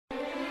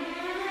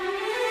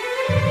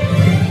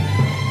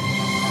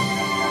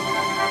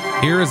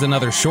Here is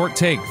another short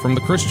take from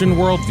the Christian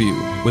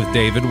Worldview with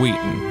David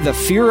Wheaton. The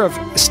fear of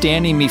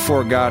standing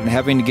before God and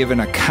having to give an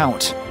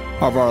account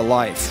of our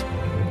life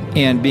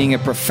and being a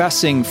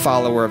professing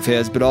follower of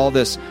His, but all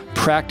this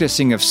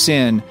practicing of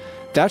sin,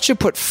 that should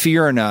put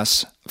fear in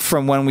us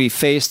from when we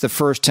face the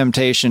first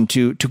temptation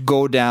to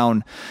go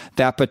down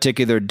that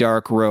particular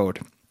dark road.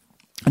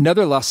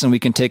 Another lesson we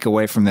can take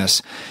away from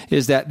this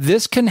is that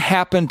this can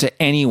happen to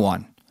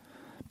anyone,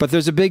 but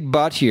there's a big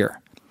but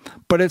here.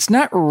 But it's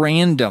not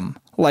random,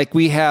 like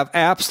we have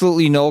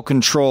absolutely no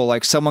control,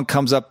 like someone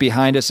comes up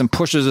behind us and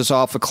pushes us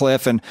off a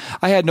cliff, and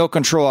I had no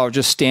control, I was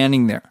just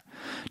standing there.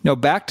 No,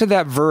 back to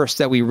that verse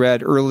that we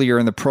read earlier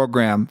in the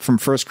program from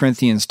 1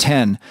 Corinthians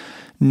 10,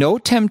 no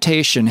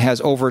temptation has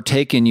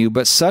overtaken you,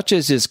 but such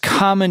as is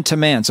common to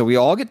man. So we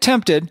all get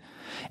tempted,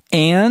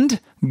 and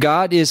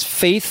God is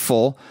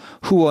faithful,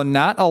 who will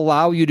not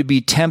allow you to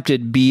be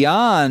tempted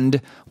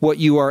beyond what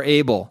you are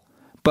able,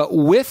 but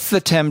with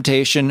the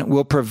temptation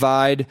will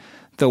provide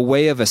the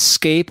way of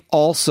escape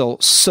also,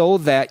 so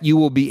that you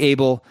will be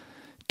able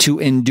to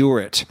endure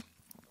it.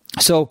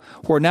 So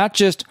we're not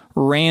just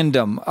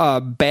random,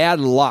 bad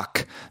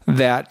luck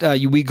that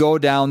we go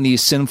down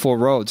these sinful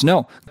roads.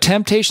 No,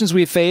 temptations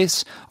we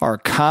face are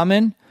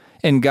common,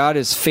 and God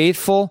is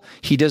faithful.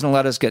 He doesn't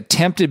let us get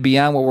tempted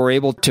beyond what we're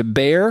able to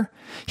bear.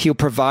 He'll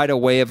provide a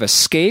way of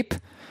escape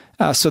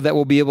so that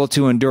we'll be able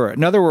to endure it.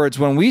 In other words,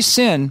 when we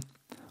sin,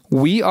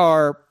 we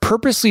are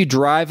purposely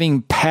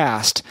driving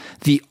past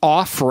the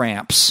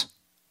off-ramps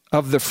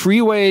of the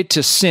freeway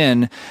to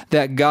sin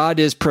that God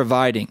is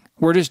providing.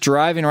 We're just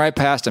driving right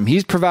past Him.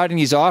 He's providing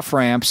these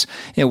off-ramps,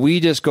 and we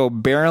just go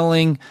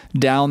barreling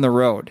down the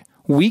road.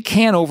 We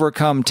can't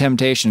overcome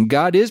temptation.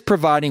 God is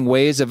providing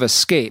ways of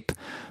escape,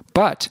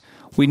 but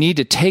we need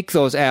to take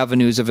those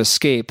avenues of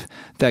escape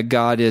that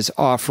God is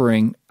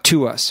offering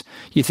to us.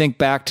 You think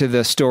back to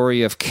the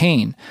story of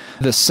Cain,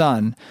 the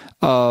son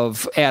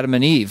of Adam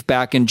and Eve,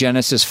 back in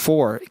Genesis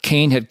 4.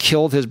 Cain had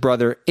killed his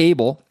brother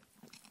Abel.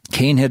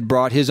 Cain had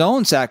brought his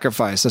own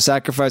sacrifice, a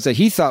sacrifice that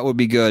he thought would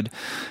be good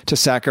to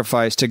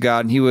sacrifice to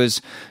God. And he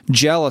was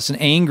jealous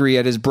and angry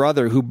at his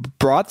brother who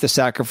brought the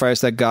sacrifice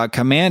that God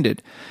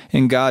commanded.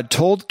 And God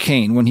told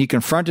Cain, when he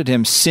confronted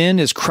him, sin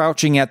is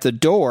crouching at the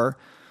door,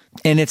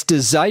 and its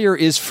desire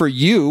is for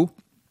you,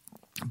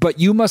 but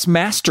you must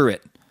master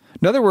it.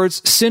 In other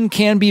words, sin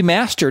can be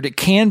mastered. It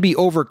can be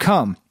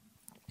overcome.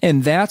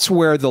 And that's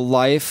where the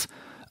life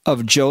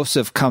of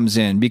Joseph comes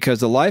in, because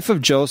the life of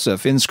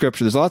Joseph in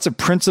Scripture, there's lots of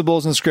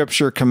principles in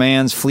Scripture,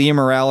 commands, flee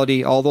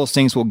immorality, all those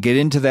things. We'll get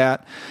into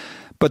that.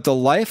 But the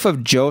life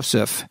of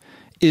Joseph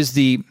is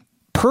the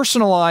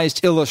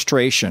personalized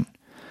illustration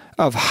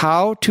of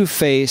how to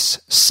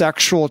face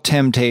sexual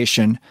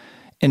temptation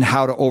and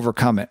how to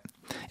overcome it.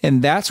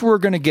 And that's what we're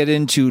going to get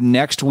into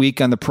next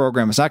week on the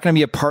program. It's not going to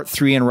be a part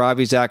 3 in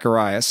Ravi,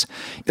 Zacharias.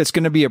 It's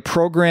going to be a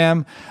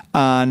program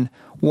on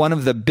one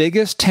of the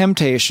biggest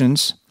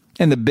temptations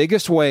and the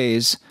biggest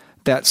ways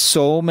that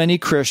so many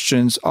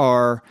Christians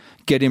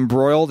get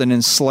embroiled and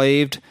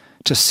enslaved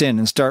to sin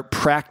and start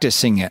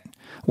practicing it.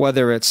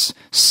 Whether it's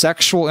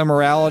sexual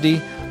immorality,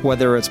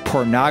 whether it's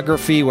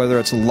pornography, whether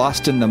it's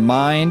lust in the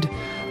mind,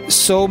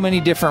 so many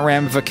different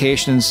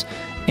ramifications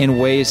in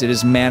ways it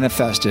is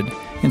manifested.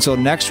 And so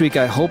next week,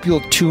 I hope you'll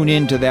tune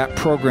in to that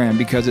program,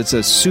 because it's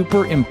a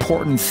super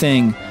important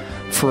thing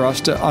for us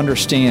to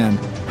understand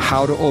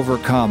how to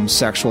overcome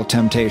sexual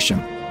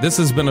temptation. This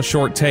has been a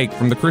short take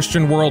from the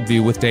Christian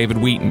Worldview with David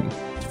Wheaton.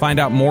 To find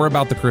out more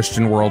about the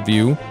Christian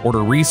Worldview,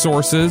 order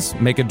resources,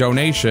 make a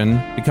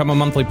donation, become a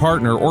monthly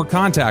partner, or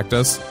contact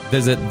us,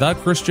 visit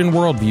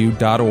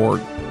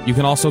thechristianworldview.org. You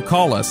can also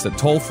call us at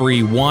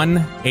toll-free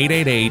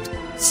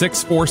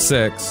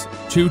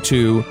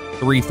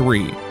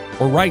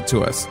 1-888-646-2233 or write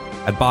to us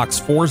at Box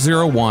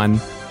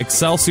 401,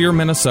 Excelsior,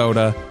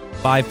 Minnesota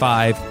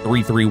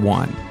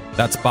 55331.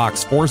 That's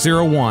Box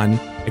 401,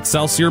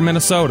 Excelsior,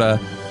 Minnesota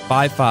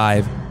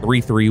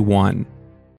 55331.